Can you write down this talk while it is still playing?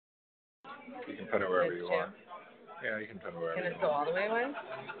You can put it wherever you want. Yeah, you can put it wherever you want. Can it go all the way away?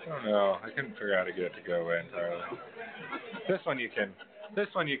 I don't know. I couldn't figure out how to get it to go away entirely. This one you can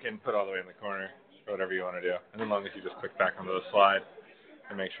put all the way in the corner, or whatever you want to do. And as long as you just click back onto the slide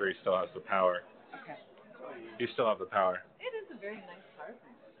and make sure he still has the power. Okay. You still have the power. It is a very nice car.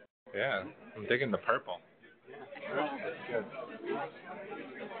 Yeah, I'm digging the purple. Good.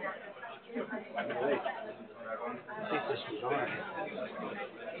 I think this is on.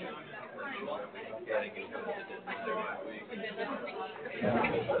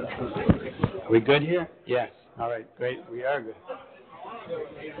 Are we good here? Yes. All right, great. We are good.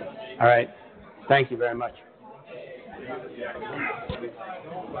 All right. Thank you very much.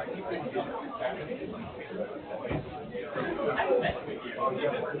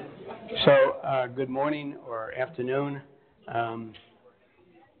 So, good morning or afternoon. I'm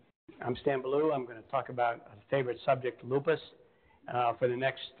Dr Ballou. I'm going to talk about a favorite subject, lupus, for the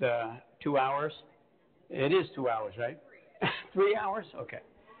next 2 hours. It is 2 hours, right? 3 hours? Okay.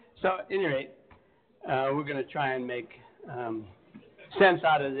 So, at any rate, we're going to try and make sense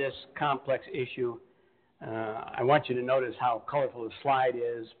out of this complex issue. I want you to notice how colorful the slide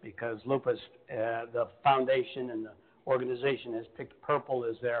is because lupus, the foundation and the organization has picked purple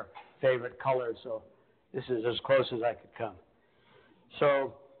as their favorite color, so this is as close as I could come.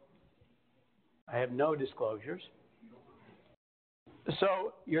 So I have no disclosures.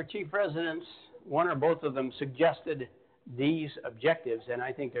 So your chief residents, one or both of them, suggested these objectives, and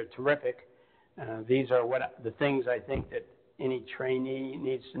I think they're terrific. These are the things I think that any trainee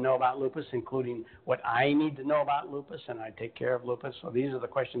needs to know about lupus, including what I need to know about lupus, and I take care of lupus. So these are the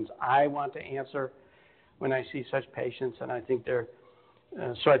questions I want to answer when I see such patients, and I think they're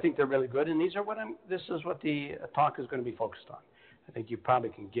really good. And these are this is what the talk is going to be focused on. I think you probably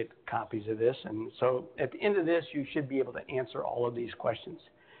can get copies of this, and so at the end of this, you should be able to answer all of these questions.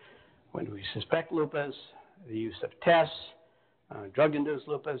 When do we suspect lupus? The use of tests, drug-induced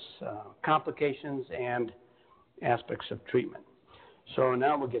lupus, complications, and aspects of treatment. So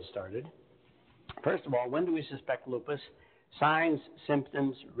now we'll get started. First of all, when do we suspect lupus? Signs,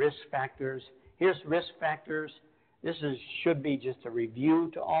 symptoms, risk factors. Here's risk factors. This should be just a review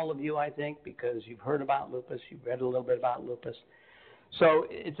to all of you, I think, because you've heard about lupus, you've read a little bit about lupus. So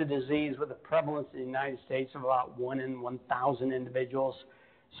it's a disease with a prevalence in the United States of about 1 in 1,000 individuals,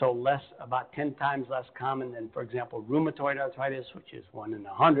 so about 10 times less common than, for example, rheumatoid arthritis, which is 1 in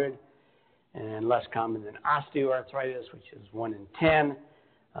 100, and less common than osteoarthritis, which is 1 in 10.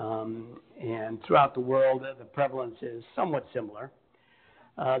 And throughout the world, the prevalence is somewhat similar.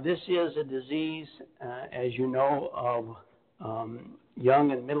 This is a disease, as you know, of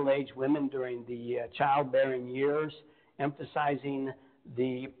young and middle-aged women during the childbearing years, emphasizing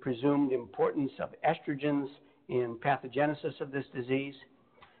the presumed importance of estrogens in pathogenesis of this disease.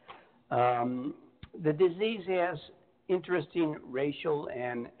 The disease has interesting racial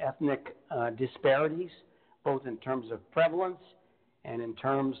and ethnic disparities, both in terms of prevalence and in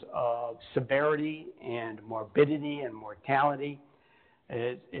terms of severity and morbidity and mortality.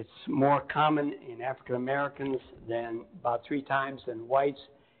 It's more common in African Americans than about 3 times than whites,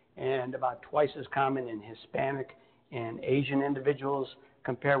 and about twice as common in Hispanic and Asian individuals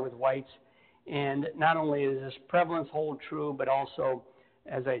compared with whites. And not only does this prevalence hold true, but also,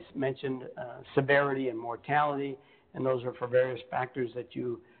 as I mentioned, severity and mortality, and those are for various factors that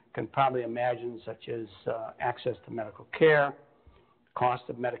you can probably imagine, such as access to medical care, cost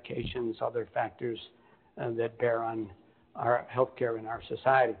of medications, other factors that bear on our healthcare in our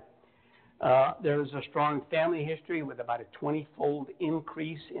society. There is a strong family history with about a 20-fold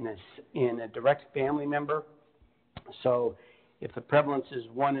increase in a direct family member. So if the prevalence is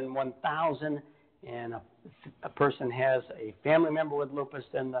 1 in 1,000 and a person has a family member with lupus,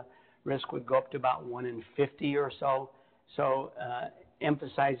 then the risk would go up to about 1 in 50 or so. So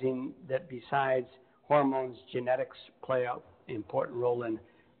emphasizing that besides hormones, genetics play an important role in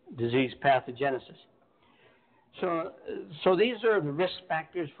disease pathogenesis. So these are the risk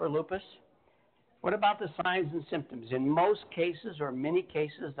factors for lupus. What about the signs and symptoms? In most cases, or many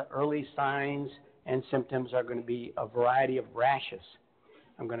cases, the early signs and symptoms are going to be a variety of rashes.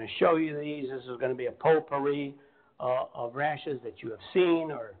 I'm going to show you these. This is going to be a potpourri of rashes that you have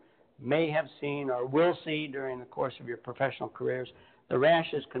seen or may have seen or will see during the course of your professional careers. The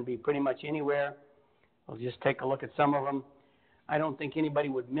rashes can be pretty much anywhere. We'll just take a look at some of them. I don't think anybody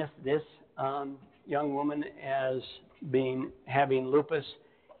would miss this young woman as having lupus.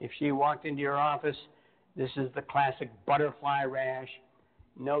 If she walked into your office, this is the classic butterfly rash.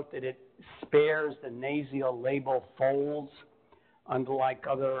 Note that it spares the nasolabial folds, unlike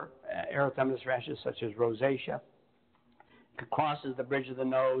other erythematous rashes such as rosacea. It crosses the bridge of the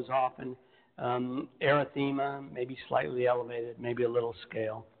nose often. Erythema, maybe slightly elevated, maybe a little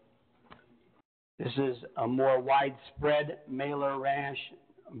scale. This is a more widespread malar rash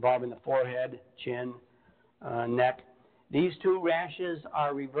involving the forehead, chin, neck. These two rashes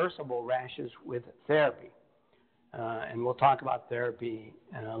are reversible rashes with therapy. And we'll talk about therapy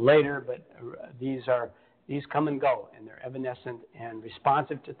later, but these come and go, and they're evanescent and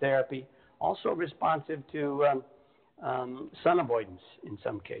responsive to therapy, also responsive to sun avoidance in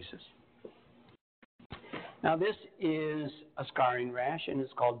some cases. Now, this is a scarring rash, and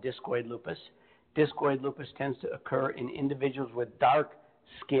it's called discoid lupus. Discoid lupus tends to occur in individuals with dark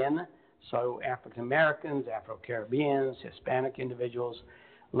skin, so African Americans, Afro-Caribbeans, Hispanic individuals,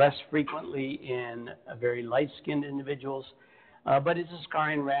 less frequently in very light-skinned individuals. But it's a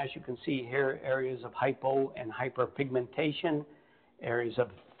scarring rash. You can see here areas of hypo and hyperpigmentation, areas of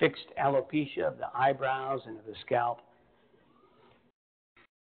fixed alopecia of the eyebrows and of the scalp.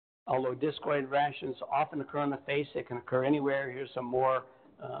 Although discoid rashes often occur on the face, they can occur anywhere. Here's some more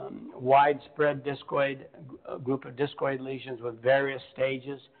widespread discoid, a group of discoid lesions with various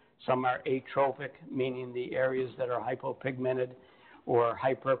stages. Some are atrophic, meaning the areas that are hypopigmented or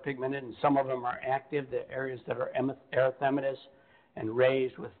hyperpigmented, and some of them are active, the areas that are erythematous and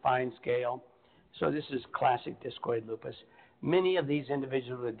raised with fine scale. So this is classic discoid lupus. Many of these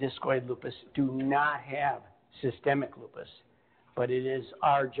individuals with discoid lupus do not have systemic lupus, but it is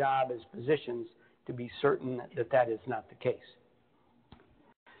our job as physicians to be certain that that is not the case.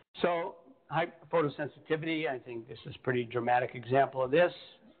 So photosensitivity, I think this is a pretty dramatic example of this.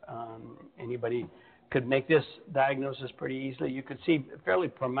 Anybody could make this diagnosis pretty easily. You could see fairly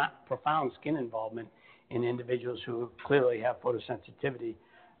profound skin involvement in individuals who clearly have photosensitivity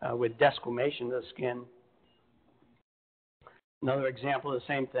with desquamation of the skin. Another example of the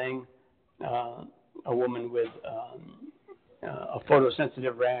same thing, a woman with a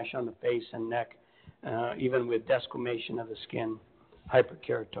photosensitive rash on the face and neck, even with desquamation of the skin,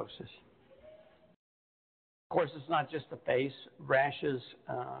 hyperkeratosis. Of course, it's not just the face. Rashes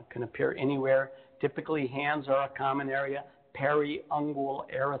can appear anywhere. Typically, hands are a common area. Periungual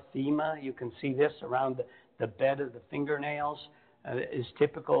erythema, you can see this around the bed of the fingernails, is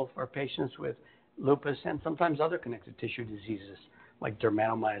typical for patients with lupus and sometimes other connective tissue diseases like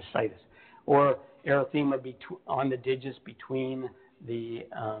dermatomyositis. Or erythema on the digits between the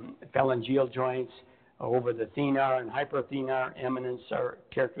phalangeal joints over the thenar and hyperthenar eminence are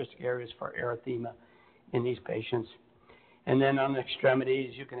characteristic areas for erythema in these patients. And then on the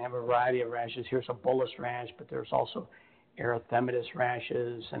extremities, you can have a variety of rashes. Here's a bullous rash, but there's also erythematous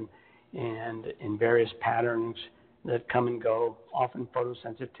rashes and in various patterns that come and go, often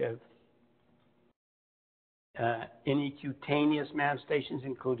photosensitive. Any cutaneous manifestations,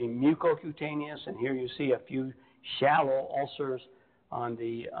 including mucocutaneous, and here you see a few shallow ulcers on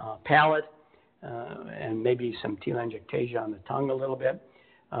the palate, and maybe some telangiectasia on the tongue a little bit.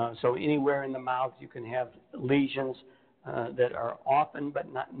 So anywhere in the mouth you can have lesions that are often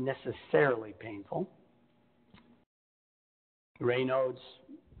but not necessarily painful. Raynaud's,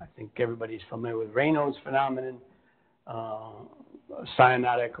 I think everybody's familiar with Raynaud's phenomenon,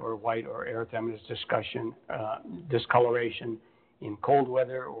 cyanotic or white or erythematous discoloration in cold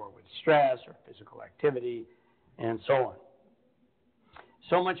weather or with stress or physical activity, and so on.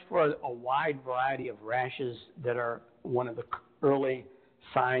 So much for a wide variety of rashes that are one of the early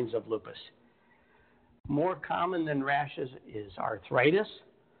signs of lupus. More common than rashes is arthritis,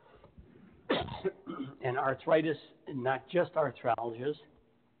 and arthritis, not just arthralgias,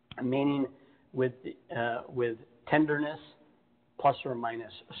 meaning with tenderness plus or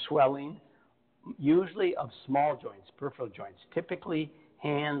minus swelling, usually of small joints, peripheral joints, typically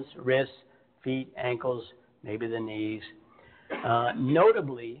hands, wrists, feet, ankles, maybe the knees.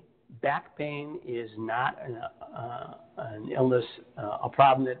 Notably, back pain is not an illness, a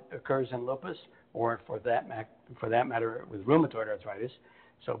problem that occurs in lupus, or for that matter with rheumatoid arthritis.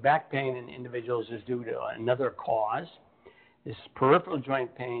 So back pain in individuals is due to another cause. This is peripheral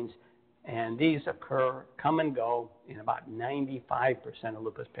joint pains, and these come and go in about 95% of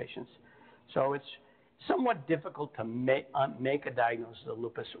lupus patients. So it's somewhat difficult to make a diagnosis of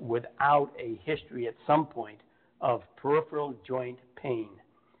lupus without a history at some point of peripheral joint pain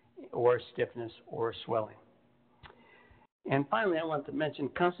or stiffness or swelling. And finally, I want to mention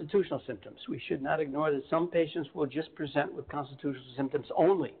constitutional symptoms. We should not ignore that some patients will just present with constitutional symptoms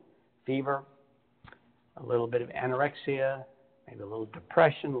only: fever, a little bit of anorexia, maybe a little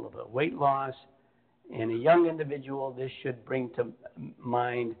depression, a little bit of weight loss. In a young individual, this should bring to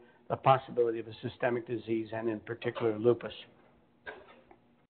mind the possibility of a systemic disease, and in particular lupus.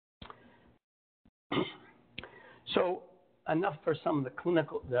 So enough for some of the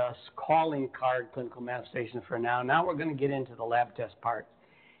calling card clinical manifestations for now. Now we're going to get into the lab test part.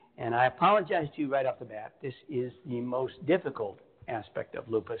 And I apologize to you right off the bat. This is the most difficult aspect of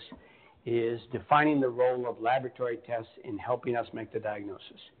lupus, is defining the role of laboratory tests in helping us make the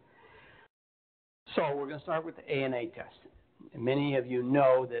diagnosis. So we're going to start with the ANA test. Many of you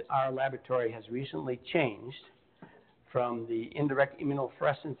know that our laboratory has recently changed from the indirect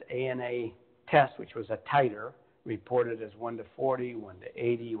immunofluorescence ANA test, which was a titer, reported as 1 to 40, 1 to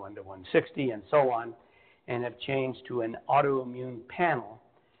 80, 1 to 160, and so on, and have changed to an autoimmune panel,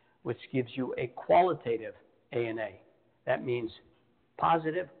 which gives you a qualitative ANA. That means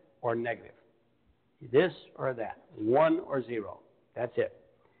positive or negative, this or that, 1 or 0. That's it.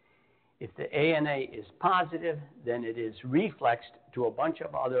 If the ANA is positive, then it is reflexed to a bunch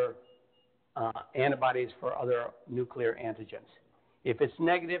of other antibodies for other nuclear antigens. If it's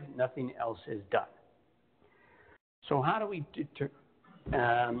negative, nothing else is done. So how do we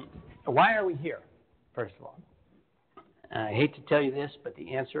why are we here, first of all? I hate to tell you this, but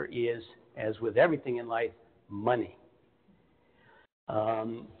the answer is, as with everything in life, money.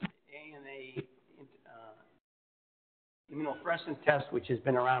 ANA immunofluorescence test, which has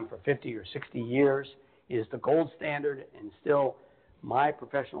been around for 50 or 60 years, is the gold standard, and still my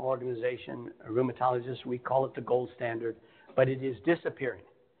professional organization, rheumatologists, we call it the gold standard, but it is disappearing.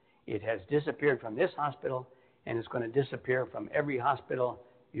 It has disappeared from this hospital, and it's going to disappear from every hospital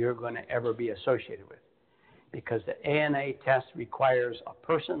you're going to ever be associated with, because the ANA test requires a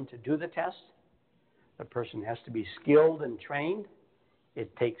person to do the test. The person has to be skilled and trained.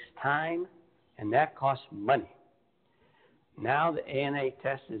 It takes time, and that costs money. Now the ANA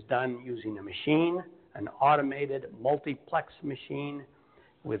test is done using a machine, an automated multiplex machine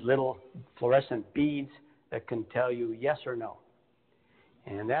with little fluorescent beads that can tell you yes or no.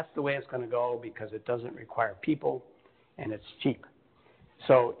 And that's the way it's going to go, because it doesn't require people and it's cheap.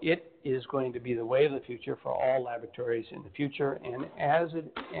 So it is going to be the way of the future for all laboratories in the future, and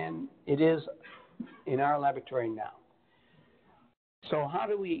it is in our laboratory now. So how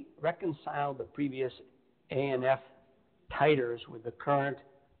do we reconcile the previous ANF titers with the current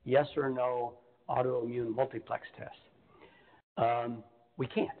yes or no autoimmune multiplex test? We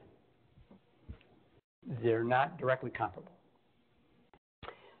can't. They're not directly comparable.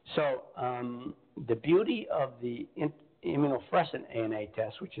 So the beauty of the immunofluorescent ANA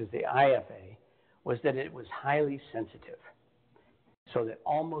test, which is the IFA, was that it was highly sensitive, so that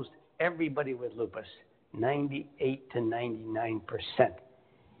almost everybody with lupus, 98 to 99%,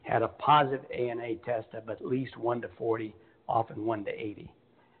 had a positive ANA test of at least 1 to 40, often 1 to 80.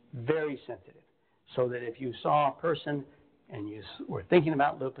 Very sensitive. So that if you saw a person and you were thinking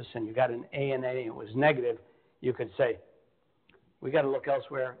about lupus and you got an ANA and it was negative, you could say, we got to look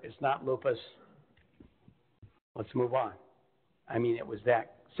elsewhere. It's not lupus. Let's move on. I mean, it was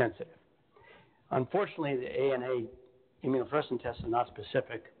that sensitive. Unfortunately, the ANA immunofluorescent test is not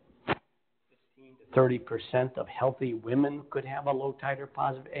specific. 15 to 30% of healthy women could have a low titer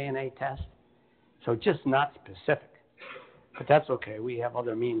positive ANA test. So just not specific. But that's okay. We have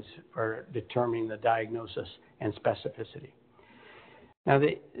other means for determining the diagnosis and specificity. Now,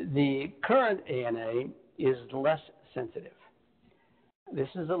 the current ANA is less sensitive. This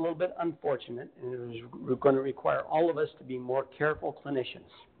is a little bit unfortunate, and it is going to require all of us to be more careful clinicians.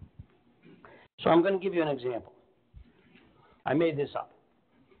 So I'm going to give you an example. I made this up.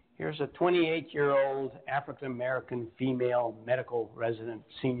 Here's a 28-year-old African-American female medical resident,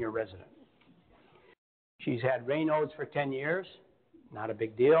 senior resident. She's had Raynaud's for 10 years, not a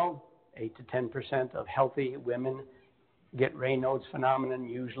big deal. 8 to 10% of healthy women get Raynaud's phenomenon,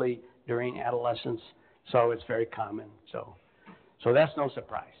 usually during adolescence, so it's very common. So that's no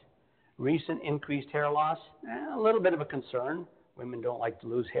surprise. Recent increased hair loss, a little bit of a concern. Women don't like to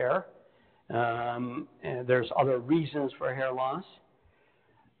lose hair. And there's other reasons for hair loss.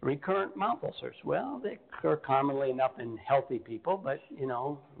 Recurrent mouth ulcers, well, they occur commonly enough in healthy people, but, you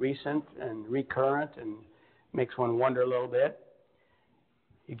know, recent and recurrent and makes one wonder a little bit.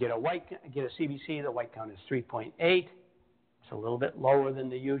 You get a CBC, the white count is 3.8. It's a little bit lower than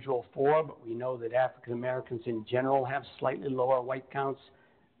the usual 4, but we know that African Americans in general have slightly lower white counts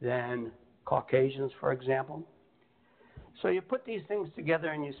than Caucasians, for example. So you put these things together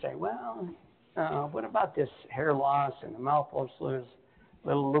and you say, well, what about this hair loss and the mouth ulcers,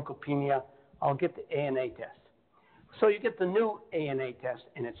 little leukopenia? I'll get the ANA test. So you get the new ANA test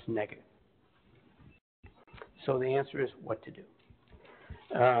and it's negative. So the answer is what to do.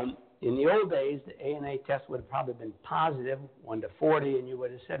 In the old days, the ANA test would have probably been positive, 1 to 40, and you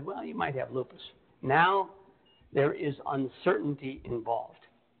would have said, well, you might have lupus. Now, there is uncertainty involved.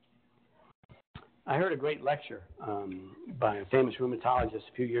 I heard a great lecture by a famous rheumatologist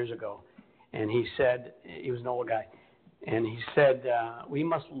a few years ago, and he said, he was an old guy, and he said, we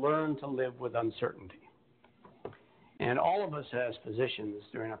must learn to live with uncertainty. And all of us as physicians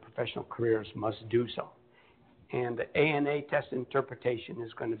during our professional careers must do so. And the ANA test interpretation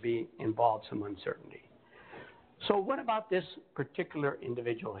is going to be involve some uncertainty. So what about this particular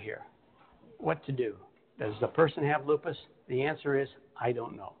individual here? What to do? Does the person have lupus? The answer is, I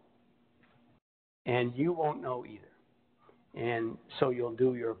don't know. And you won't know either. And so you'll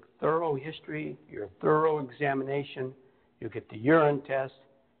do your thorough history, your thorough examination, you'll get the urine test,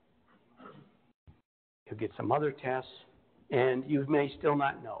 you'll get some other tests, and you may still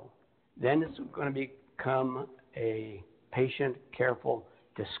not know. Then it's going to become a patient careful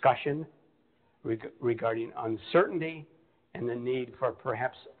discussion regarding uncertainty and the need for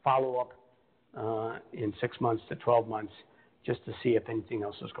perhaps follow-up in 6 months to 12 months just to see if anything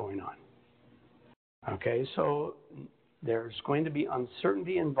else is going on. Okay, so there's going to be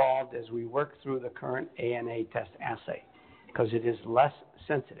uncertainty involved as we work through the current ANA test assay because it is less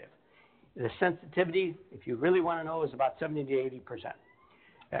sensitive. The sensitivity, if you really want to know, is about 70 to 80%.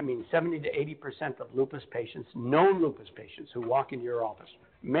 That means 70 to 80% of lupus patients, known lupus patients who walk into your office,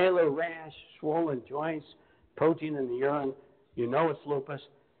 malar rash, swollen joints, protein in the urine, you know it's lupus,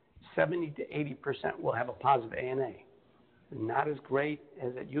 70 to 80% will have a positive ANA. Not as great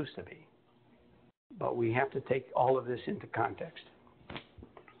as it used to be, but we have to take all of this into context.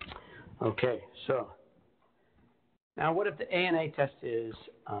 Okay, so now what if the ANA test is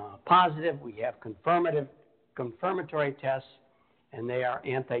positive? We have confirmatory tests, and they are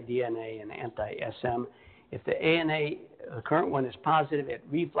anti-DNA and anti-SM. If the ANA, the current one, is positive, it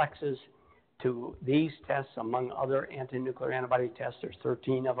reflexes to these tests among other anti-nuclear antibody tests. There's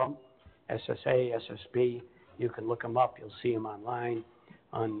 13 of them, SSA, SSP. You can look them up. You'll see them online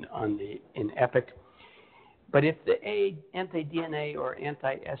in EPIC. But if the anti-DNA or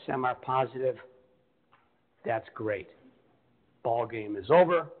anti-SM are positive, that's great. Ball game is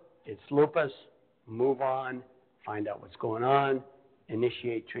over. It's lupus. Move on. Find out what's going on.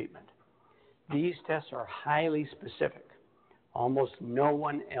 Initiate treatment. These tests are highly specific. Almost no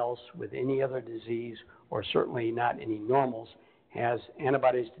one else with any other disease, or certainly not any normals, has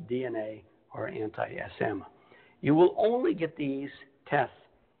antibodies to DNA or anti-SM. You will only get these tests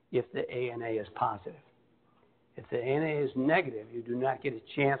if the ANA is positive. If the ANA is negative, you do not get a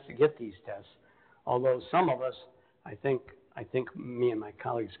chance to get these tests, although some of us, I think me and my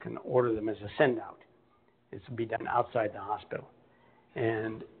colleagues can order them as a send-out. It's to be done outside the hospital.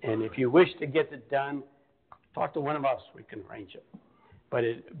 And if you wish to get it done, talk to one of us. We can arrange it. But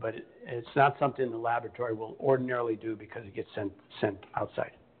it's not something the laboratory will ordinarily do because it gets sent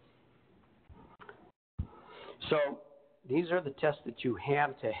outside. So these are the tests that you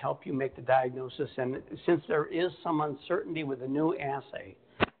have to help you make the diagnosis. And since there is some uncertainty with the new assay,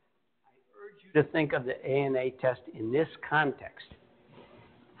 I urge you to think of the ANA test in this context.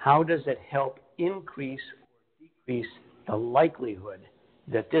 How does it help increase or decrease the likelihood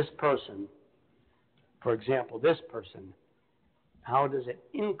that this person, for example, this person, how does it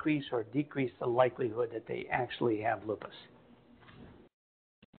increase or decrease the likelihood that they actually have lupus?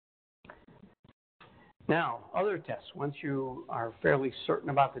 Now, other tests. Once you are fairly certain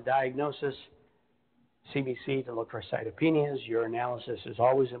about the diagnosis, CBC to look for cytopenias. Urinalysis is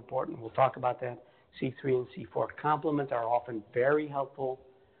always important. We'll talk about that. C3 and C4 complement are often very helpful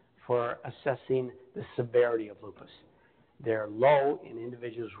for assessing the severity of lupus. They're low in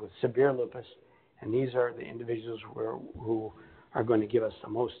individuals with severe lupus, and these are the individuals who are going to give us the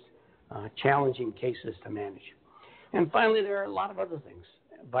most challenging cases to manage. And finally, there are a lot of other things.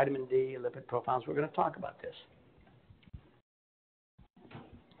 Vitamin D, lipid profiles. We're going to talk about this.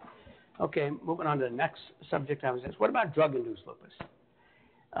 Okay, moving on to the next subject I was asked. What about drug-induced lupus?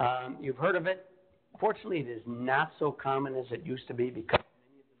 You've heard of it. Fortunately, it is not so common as it used to be because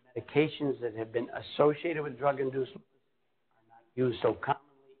many of the medications that have been associated with drug-induced lupus are not used so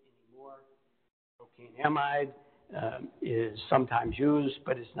commonly anymore. Procainamide is sometimes used,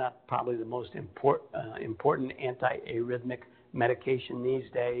 but it's not probably the most important anti-arrhythmic medication these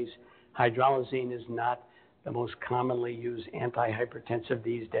days. Hydralazine is not the most commonly used antihypertensive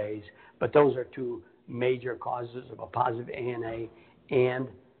these days, but those are two major causes of a positive ANA and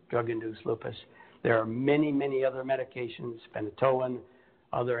drug-induced lupus. There are many, many other medications, phenytoin,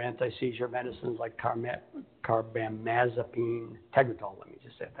 other anti-seizure medicines like carbamazepine, Tegretol, let me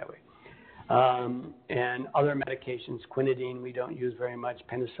just say it that way, and other medications, quinidine we don't use very much,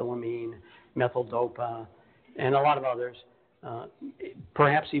 penicillamine, methyldopa, and a lot of others.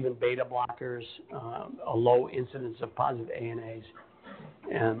 Perhaps even beta blockers, a low incidence of positive ANAs.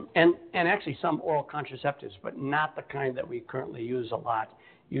 and actually some oral contraceptives, but not the kind that we currently use a lot.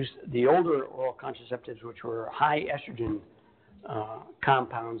 The older oral contraceptives, which were high estrogen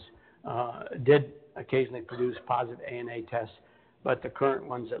compounds, did occasionally produce positive ANA tests, but the current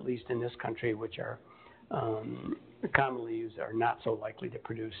ones, at least in this country, which are commonly used, are not so likely to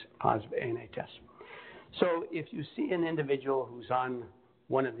produce positive ANA tests. So if you see an individual who's on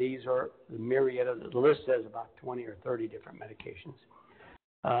one of these, or the myriad of the list says about 20 or 30 different medications.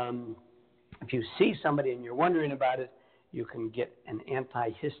 If you see somebody and you're wondering about it, you can get an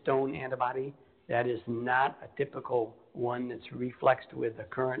antihistone antibody. That is not a typical one that's reflexed with the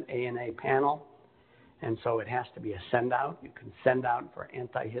current ANA panel, and so it has to be a send-out. You can send out for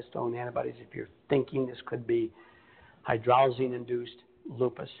antihistone antibodies if you're thinking this could be hydralazine-induced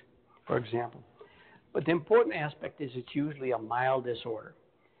lupus, for example. But the important aspect is it's usually a mild disorder.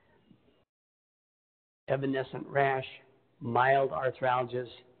 Evanescent rash, mild arthralgias,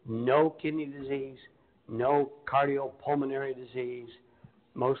 no kidney disease, no cardiopulmonary disease,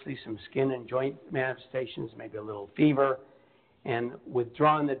 mostly some skin and joint manifestations, maybe a little fever, and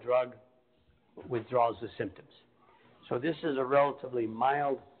withdrawing the drug withdraws the symptoms. So this is a relatively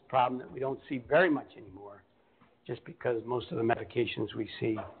mild problem that we don't see very much anymore, just because most of the medications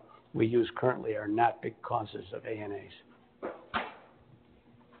we use currently are not big causes of ANAs.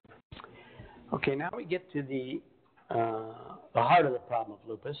 Okay, now we get to the heart of the problem of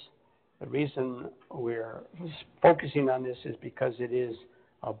lupus. The reason we're focusing on this is because it is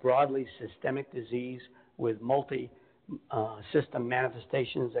a broadly systemic disease with multi-system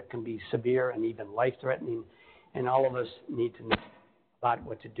manifestations that can be severe and even life-threatening, and all of us need to know about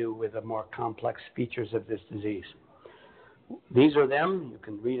what to do with the more complex features of this disease. These are them. You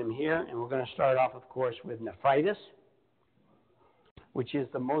can read them here, and we're going to start off, of course, with nephritis, which is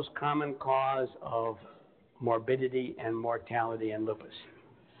the most common cause of morbidity and mortality in lupus.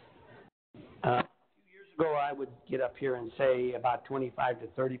 A few years ago, I would get up here and say about 25 to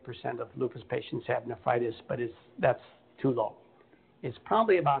 30% of lupus patients have nephritis, but that's too low. It's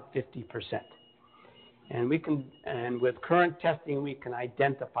probably about 50%. And with current testing, we can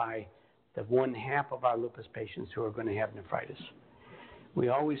identify the 1/2 of our lupus patients who are going to have nephritis. We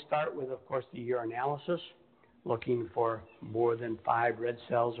always start with, of course, the urinalysis, looking for more than 5 red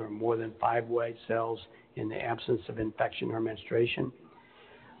cells or more than 5 white cells in the absence of infection or menstruation,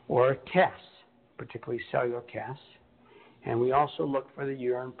 or casts, particularly cellular casts. And we also look for the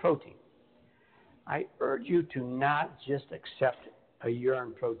urine protein. I urge you to not just accept a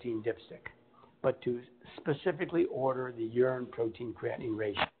urine protein dipstick, but to specifically order the urine protein creatinine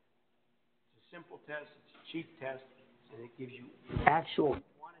ratio. It's a simple test, it's a cheap test, and it gives you actual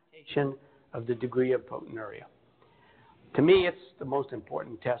quantitation of the degree of proteinuria. To me, it's the most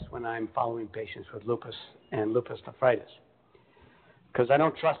important test when I'm following patients with lupus and lupus nephritis, because I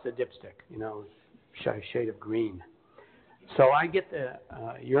don't trust the dipstick, shade of green. So I get the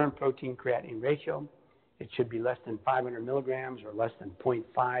urine protein creatinine ratio. It should be less than 500 milligrams or less than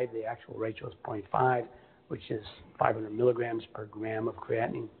 0.5. The actual ratio is 0.5, which is 500 milligrams per gram of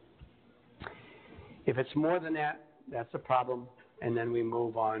creatinine. If it's more than that, that's a problem, and then we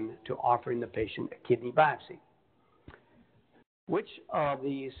move on to offering the patient a kidney biopsy. Which of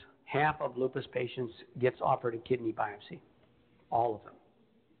these 1/2 of lupus patients gets offered a kidney biopsy? All of them.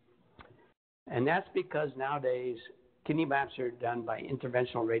 And that's because nowadays kidney biopsies are done by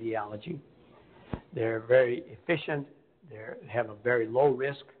interventional radiology. They're very efficient. They have a very low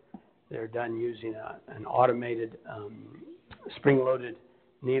risk. They're done using an automated spring-loaded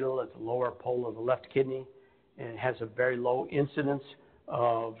needle at the lower pole of the left kidney. And it has a very low incidence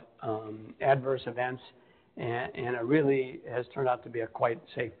of adverse events, and it really has turned out to be a quite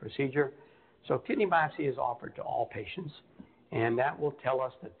safe procedure. So kidney biopsy is offered to all patients, and that will tell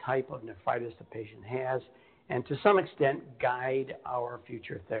us the type of nephritis the patient has, and to some extent guide our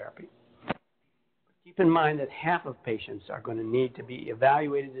future therapy. Keep in mind that 1/2 of patients are going to need to be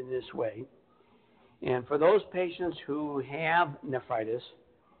evaluated in this way, and for those patients who have nephritis,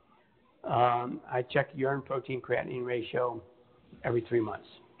 I check urine protein creatinine ratio every 3 months.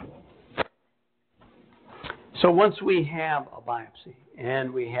 So once we have a biopsy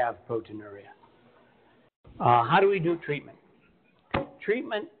and we have proteinuria, how do we do treatment?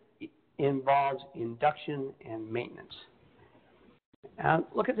 Treatment involves induction and maintenance.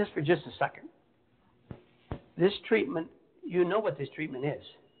 Look at this for just a second. This treatment, you know what this treatment is.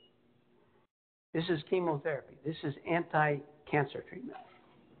 This is chemotherapy. This is anti-cancer treatment.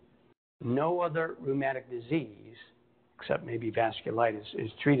 No other rheumatic disease, except maybe vasculitis,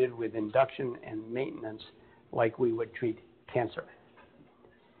 is treated with induction and maintenance like we would treat cancer.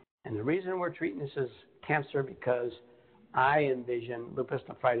 And the reason we're treating this as cancer because I envision lupus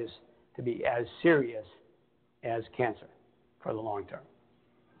nephritis to be as serious as cancer for the long term.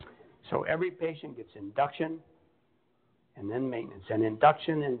 So every patient gets induction and then maintenance. And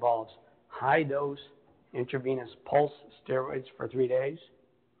induction involves high-dose intravenous pulse steroids for 3 days,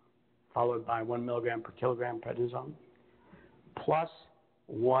 followed by 1 milligram per kilogram prednisone, plus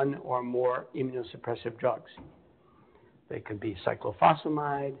 1 or more immunosuppressive drugs. They could be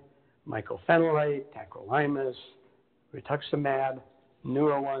cyclophosphamide, mycophenolate, tacrolimus, rituximab,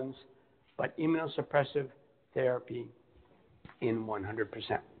 newer ones, but immunosuppressive therapy in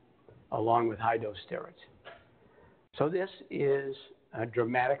 100%, along with high-dose steroids. So this is a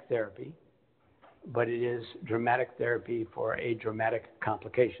dramatic therapy, but it is dramatic therapy for a dramatic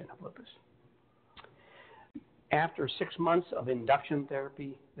complication of lupus. After 6 months of induction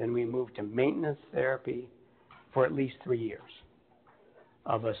therapy, then we move to maintenance therapy for at least 3 years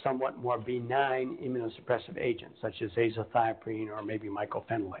of a somewhat more benign immunosuppressive agent, such as azathioprine or maybe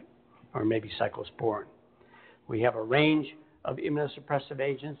mycophenolate or maybe cyclosporin. We have a range of immunosuppressive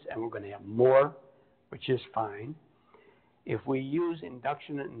agents, and we're going to have more, which is fine. If we use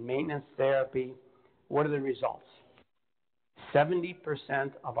induction and maintenance therapy, what are the results?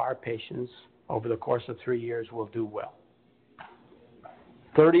 70% of our patients over the course of 3 years will do well.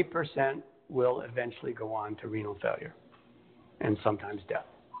 30% will eventually go on to renal failure and sometimes death.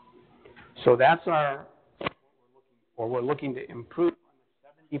 So that's we're looking to improve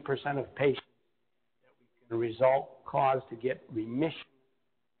on the 70% of patients that we can cause to get remission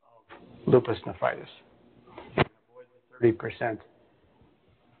of lupus nephritis and avoid the 30%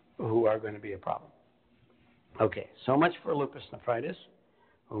 who are going to be a problem. Okay, so much for lupus nephritis.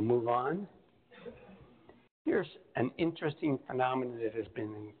 We'll move on. Here's an interesting phenomenon that has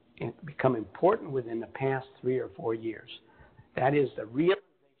become important within the past 3 or 4 years. That is the realization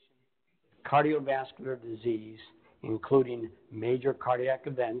that cardiovascular disease, including major cardiac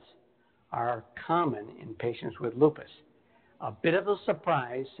events, are common in patients with lupus. A bit of a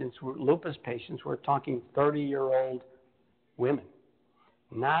surprise, since lupus patients, we're talking 30-year-old women,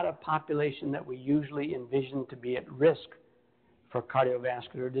 not a population that we usually envision to be at risk for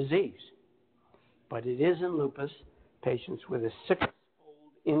cardiovascular disease. But it is in lupus patients with a 6-fold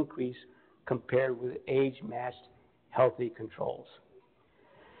increase compared with age-matched healthy controls.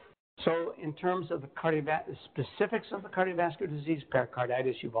 So in terms of the specifics of the cardiovascular disease,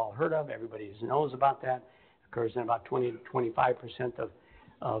 pericarditis you've all heard of, everybody knows about that. It occurs in about 20 to 25%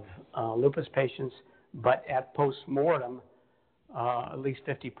 of lupus patients, but at post-mortem, at least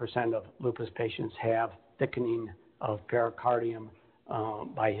 50% of lupus patients have thickening of pericardium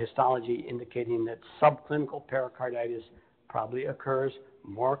by histology, indicating that subclinical pericarditis probably occurs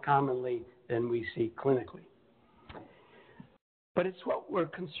more commonly than we see clinically. But it's what we're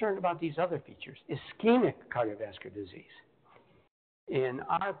concerned about, these other features. Ischemic cardiovascular disease. In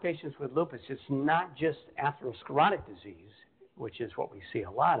our patients with lupus, it's not just atherosclerotic disease, which is what we see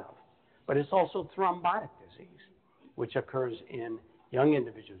a lot of, but it's also thrombotic disease, which occurs in young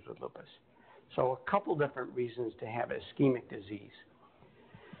individuals with lupus. So a couple different reasons to have ischemic disease.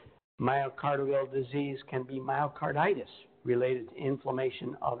 Myocardial disease can be myocarditis related to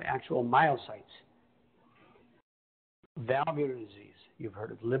inflammation of actual myocytes. Valvular disease, you've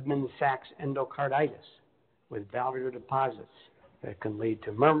heard of Liebman-Sachs endocarditis with valvular deposits that can lead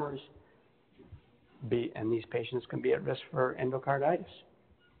to murmurs, and these patients can be at risk for endocarditis,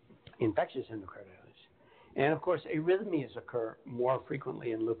 infectious endocarditis. And of course, arrhythmias occur more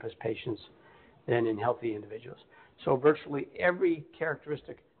frequently in lupus patients than in healthy individuals. So virtually every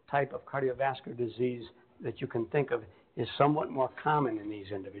characteristic type of cardiovascular disease that you can think of is somewhat more common in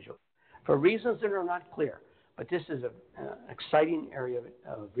these individuals for reasons that are not clear. But this is an exciting area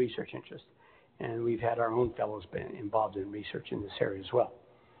of research interest, and we've had our own fellows been involved in research in this area as well.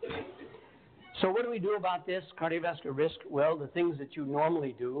 So what do we do about this cardiovascular risk? Well, the things that you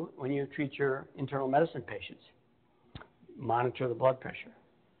normally do when you treat your internal medicine patients. Monitor the blood pressure.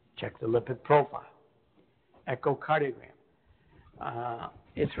 Check the lipid profile. Echocardiogram.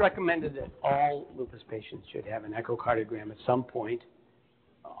 It's recommended that all lupus patients should have an echocardiogram at some point,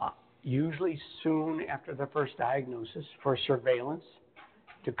 usually soon after their first diagnosis, for surveillance,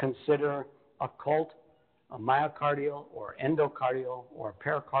 to consider occult, a myocardial or endocardial or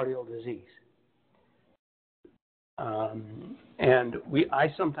pericardial disease.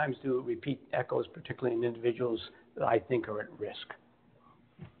 I sometimes do repeat echoes, particularly in individuals that I think are at risk.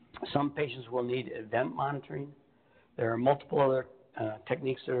 Some patients will need event monitoring. There are multiple other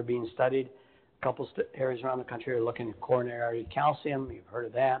techniques that are being studied. A couple areas around the country are looking at coronary calcium. You've heard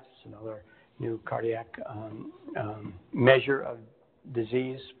of that. It's another new cardiac measure of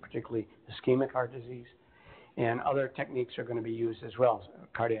disease, particularly ischemic heart disease. And other techniques are going to be used as well.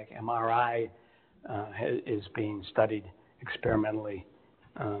 Cardiac MRI is being studied experimentally.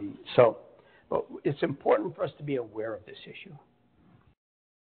 But it's important for us to be aware of this issue.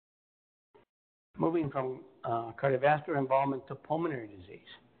 Moving from cardiovascular involvement to pulmonary disease.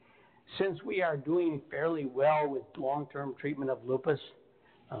 Since we are doing fairly well with long-term treatment of lupus,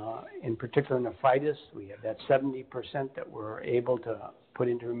 in particular nephritis, we have that 70% that we're able to put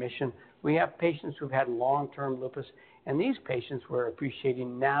into remission. We have patients who've had long-term lupus, and these patients we're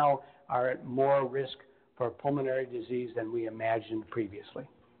appreciating now are at more risk for pulmonary disease than we imagined previously.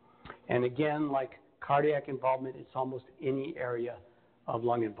 And again, like cardiac involvement, it's almost any area of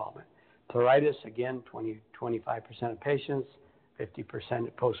lung involvement. Pleuritis, again, 25% of patients, 50%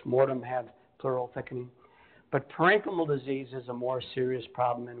 at postmortem have pleural thickening. But parenchymal disease is a more serious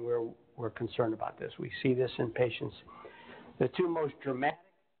problem, and we're concerned about this. We see this in patients. The two most dramatic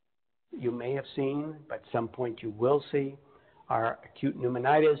you may have seen, but at some point you will see, are acute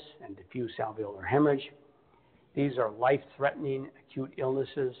pneumonitis and diffuse alveolar hemorrhage. These are life-threatening acute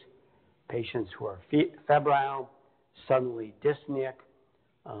illnesses. Patients who are febrile, suddenly dyspneic,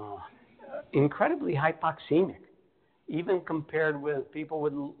 incredibly hypoxemic, even compared with people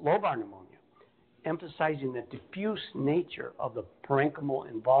with lobar pneumonia, emphasizing the diffuse nature of the parenchymal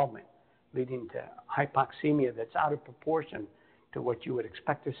involvement, leading to hypoxemia that's out of proportion to what you would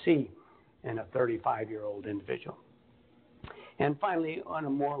expect to see in a 35-year-old individual. And finally, on a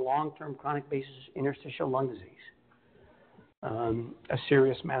more long-term chronic basis, interstitial lung disease, a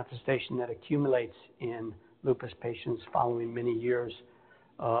serious manifestation that accumulates in lupus patients following many years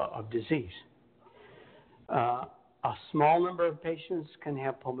of disease. A small number of patients can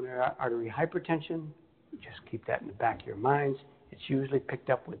have pulmonary artery hypertension. Just keep that in the back of your minds. It's usually picked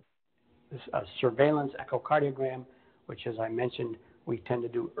up with a surveillance echocardiogram, which, as I mentioned, we tend to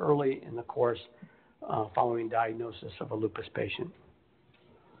do early in the course following diagnosis of a lupus patient.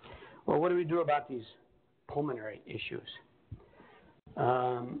 Well, what do we do about these pulmonary issues?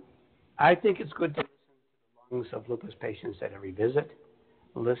 I think it's good to listen to the lungs of lupus patients at every visit,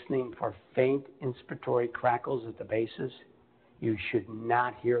 listening for faint inspiratory crackles at the bases. You should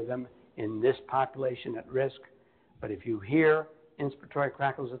not hear them in this population at risk, but if you hear inspiratory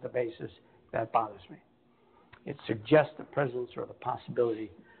crackles at the bases, that bothers me. It suggests the presence or the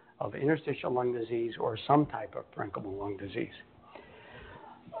possibility of interstitial lung disease or some type of parenchymal lung disease.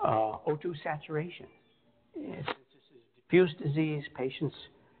 O2 saturation. Since this is diffuse disease, patients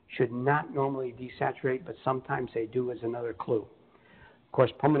should not normally desaturate, but sometimes they do as another clue. Of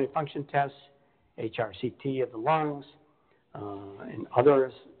course, pulmonary function tests, HRCT of the lungs, in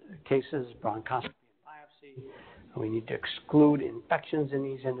other cases, bronchoscopy and biopsy. We need to exclude infections in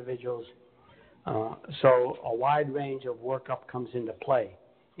these individuals. So a wide range of workup comes into play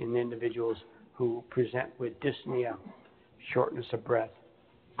in individuals who present with dyspnea, shortness of breath,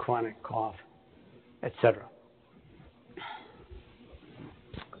 chronic cough, etc.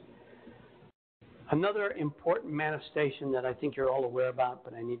 Another important manifestation that I think you're all aware about,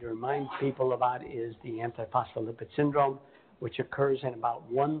 but I need to remind people about, is the antiphospholipid syndrome, which occurs in about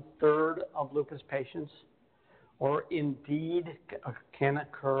 1/3 of lupus patients, or indeed can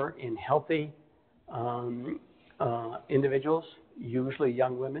occur in healthy individuals, usually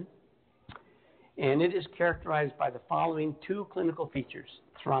young women. And it is characterized by the following two clinical features: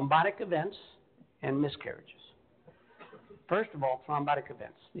 thrombotic events and miscarriages. First of all, thrombotic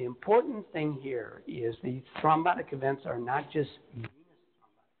events. The important thing here is the thrombotic events are not just venous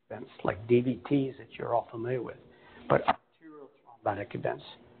thrombotic events like DVTs that you're all familiar with, but arterial thrombotic events,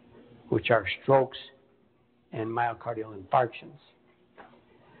 which are strokes and myocardial infarctions.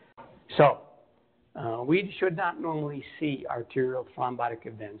 So, we should not normally see arterial thrombotic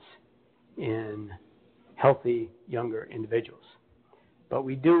events in healthy younger individuals, but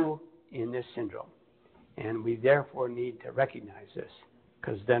we do in this syndrome. And we therefore need to recognize this,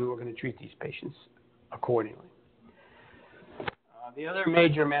 because then we're going to treat these patients accordingly. The other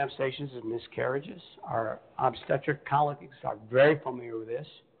major manifestations of miscarriages are obstetric colics. Are very familiar with this.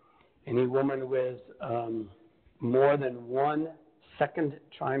 Any woman with more than one second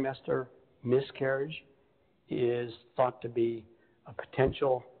trimester miscarriage is thought to be a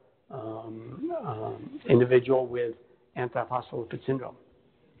potential individual with antiphospholipid syndrome.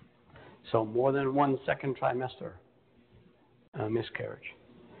 So more than one second trimester miscarriage.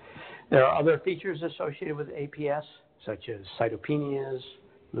 There are other features associated with APS, such as cytopenias,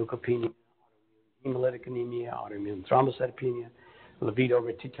 leukopenia, hemolytic anemia, autoimmune thrombocytopenia, livedo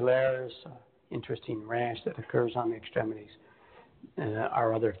reticularis, interesting rash that occurs on the extremities,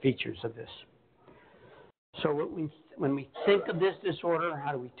 are other features of this. So when we think of this disorder,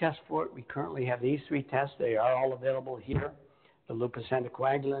 how do we test for it? We currently have these 3 tests. They are all available here. The lupus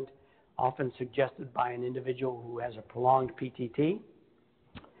anticoagulant, often suggested by an individual who has a prolonged PTT,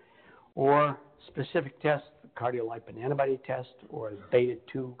 or specific tests, the cardiolipin antibody test or the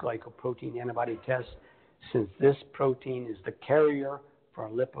beta-2 glycoprotein antibody test, since this protein is the carrier for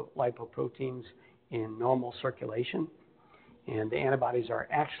lipoproteins in normal circulation. And the antibodies are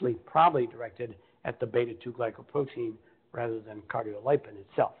actually probably directed at the beta-2 glycoprotein rather than cardiolipin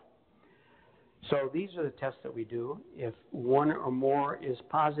itself. So these are the tests that we do. If one or more is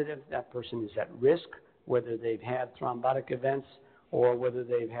positive, that person is at risk, whether they've had thrombotic events or whether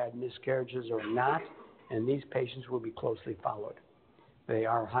they've had miscarriages or not, and these patients will be closely followed. They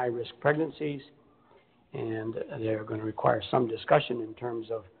are high-risk pregnancies, and they're going to require some discussion in terms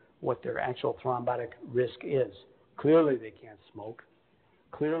of what their actual thrombotic risk is. Clearly, they can't smoke.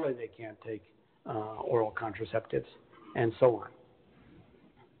 Clearly, they can't take oral contraceptives, and so on.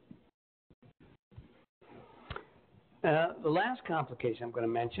 The last complication I'm going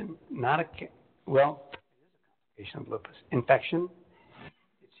to mention, well, it is a complication of lupus. Infection.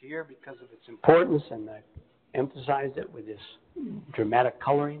 It's here because of its importance, and I emphasized it with this dramatic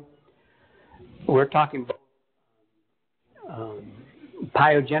coloring. We're talking about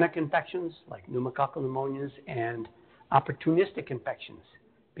pyogenic infections like pneumococcal pneumonias and opportunistic infections,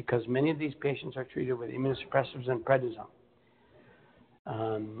 because many of these patients are treated with immunosuppressants and prednisone.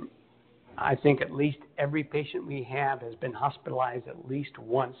 I think at least every patient we have has been hospitalized at least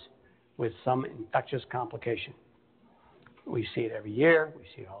once with some infectious complication. We see it every year. We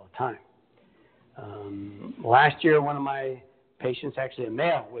see it all the time. Last year, one of my patients, actually a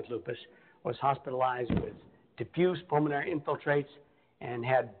male with lupus, was hospitalized with diffuse pulmonary infiltrates and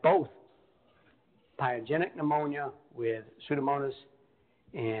had both pyogenic pneumonia with Pseudomonas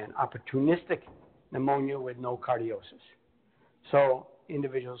and opportunistic pneumonia with no cardiosis. So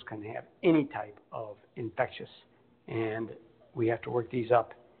individuals can have any type of infectious, and we have to work these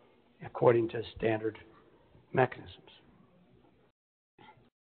up according to standard mechanisms.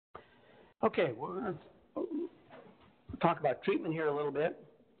 Okay, we're going to talk about treatment here a little bit.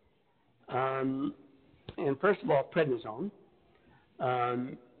 And first of all, prednisone.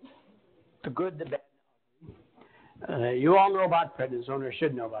 The good, the bad. You all know about prednisone, or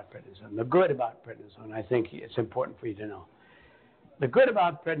should know about prednisone. The good about prednisone, I think it's important for you to know. The good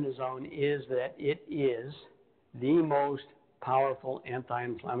about prednisone is that it is the most powerful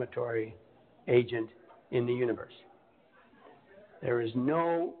anti-inflammatory agent in the universe. There is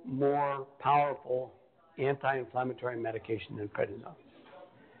no more powerful anti-inflammatory medication than prednisone.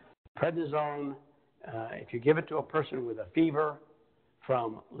 Prednisone, if you give it to a person with a fever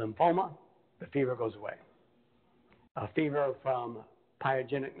from lymphoma, the fever goes away. A fever from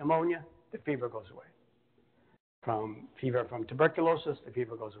pyogenic pneumonia, the fever goes away. From fever from tuberculosis, the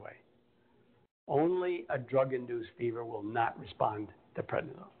fever goes away. Only a drug-induced fever will not respond to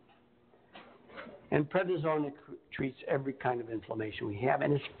prednisone. And prednisone treats every kind of inflammation we have,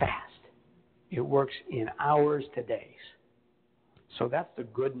 and it's fast. It works in hours to days. So that's the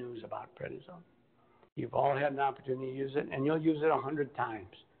good news about prednisone. You've all had an opportunity to use it, and you'll use it 100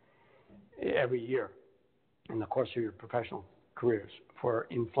 times every year in the course of your professional careers for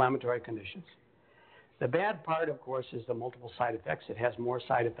inflammatory conditions. The bad part, of course, is the multiple side effects. It has more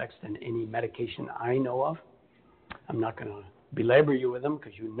side effects than any medication I know of. I'm not going to belabor you with them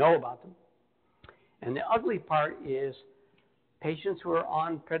because you know about them. And the ugly part is patients who are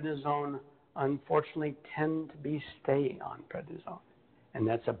on prednisone unfortunately tend to be staying on prednisone, and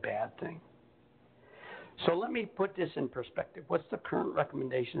that's a bad thing. So let me put this in perspective. What's the current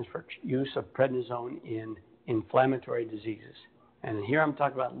recommendations for use of prednisone in inflammatory diseases? And here I'm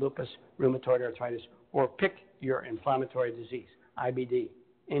talking about lupus, rheumatoid arthritis, or pick your inflammatory disease, IBD,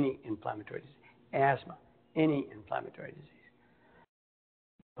 any inflammatory disease, asthma, any inflammatory disease.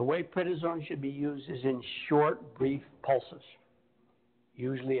 The way prednisone should be used is in short, brief pulses,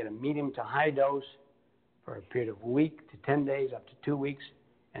 usually at a medium to high dose for a period of a week to 10 days, up to 2 weeks,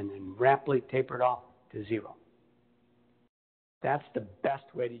 and then rapidly tapered off to 0. That's the best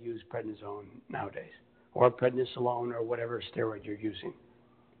way to use prednisone nowadays, or prednisolone, or whatever steroid you're using.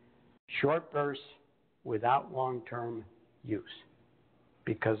 Short bursts without long-term use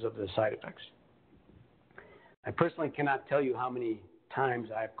because of the side effects. I personally cannot tell you how many times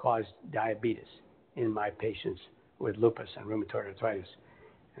I've caused diabetes in my patients with lupus and rheumatoid arthritis.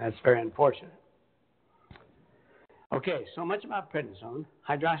 And that's very unfortunate. Okay, so much about prednisone.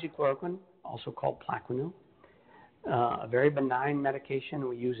 Hydroxychloroquine, also called Plaquenil, a very benign medication.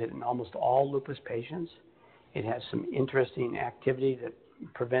 We use it in almost all lupus patients. It has some interesting activity that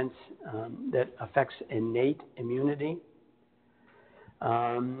prevents, that affects innate immunity.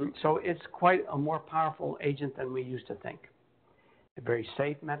 So it's quite a more powerful agent than we used to think. A very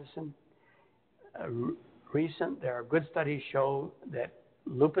safe medicine. There are good studies show that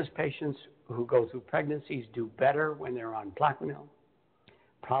lupus patients who go through pregnancies do better when they're on Plaquenil.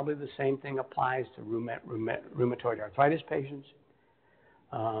 Probably the same thing applies to rheumatoid arthritis patients.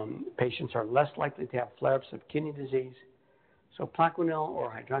 Patients are less likely to have flare-ups of kidney disease. So Plaquenil or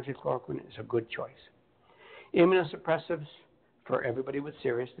hydroxychloroquine is a good choice. Immunosuppressives for everybody with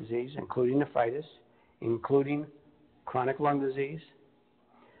serious disease, including nephritis, including chronic lung disease.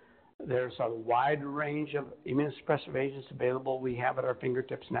 There's a wide range of immunosuppressive agents available we have at our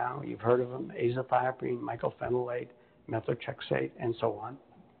fingertips now. You've heard of them: azathioprine, mycophenolate, methotrexate, and so on.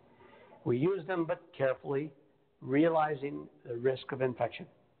 We use them but carefully, realizing the risk of infection.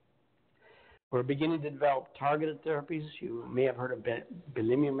 We're beginning to develop targeted therapies. You may have heard of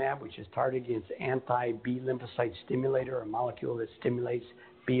belimumab, which is targeted against anti-B lymphocyte stimulator, a molecule that stimulates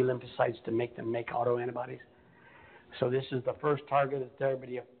B lymphocytes to make them make autoantibodies. So this is the first targeted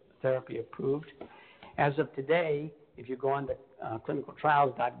therapy approved. As of today, if you go on to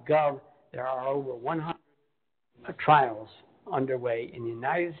clinicaltrials.gov, there are over 100 trials underway in the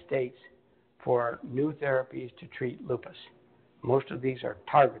United States for new therapies to treat lupus. Most of these are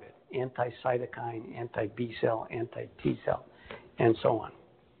targeted: anti-cytokine, anti-B cell, anti-T cell, and so on.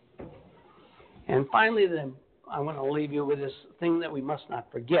 And finally, then, I want to leave you with this thing that we must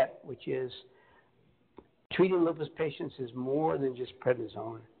not forget, which is treating lupus patients is more than just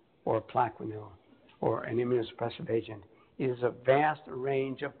prednisone or Plaquenil or an immunosuppressive agent. It is a vast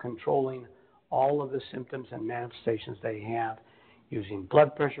range of controlling all of the symptoms and manifestations they have using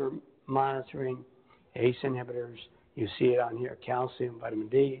blood pressure monitoring, ACE inhibitors. You see it on here: calcium, vitamin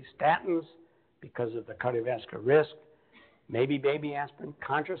D, statins because of the cardiovascular risk, maybe baby aspirin,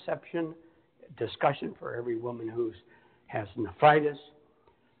 contraception, discussion for every woman who has nephritis,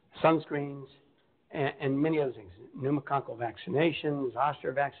 sunscreens, and many other things: pneumococcal vaccinations,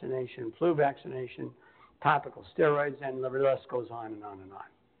 zoster vaccination, flu vaccination, topical steroids, and the list goes on and on and on.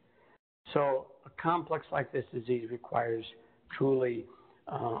 So a complex like this disease requires truly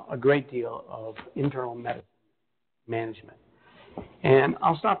a great deal of internal medicine management. And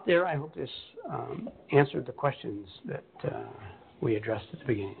I'll stop there. I hope this answered the questions that we addressed at the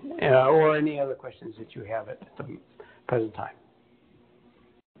beginning, or any other questions that you have at the present time.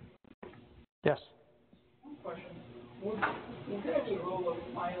 Yes? One question. Is there any role of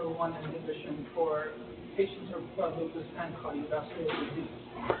IL-1 inhibition for patients with lupus and cardiovascular disease?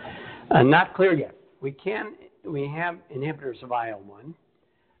 Not clear yet. We have inhibitors of IL-1.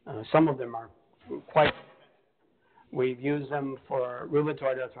 Some of them are quite. We've used them for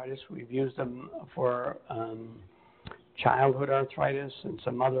rheumatoid arthritis. We've used them for childhood arthritis and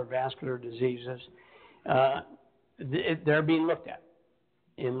some other vascular diseases. They're being looked at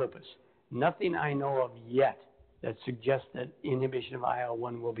in lupus. Nothing I know of yet that suggests that inhibition of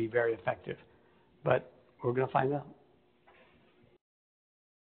IL-1 will be very effective, but we're going to find out.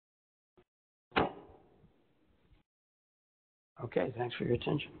 Okay, thanks for your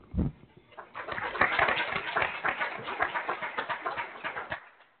attention.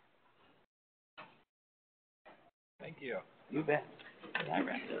 Thank you. You bet. I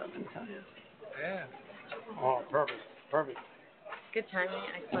wrapped it up in time. Yeah. Oh, perfect. Good timing,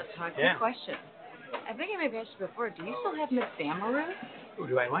 excellent talk. Yeah. Good question. I think I may have asked you before. Do you still have Miss Samaru?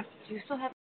 Do I what? Do you still have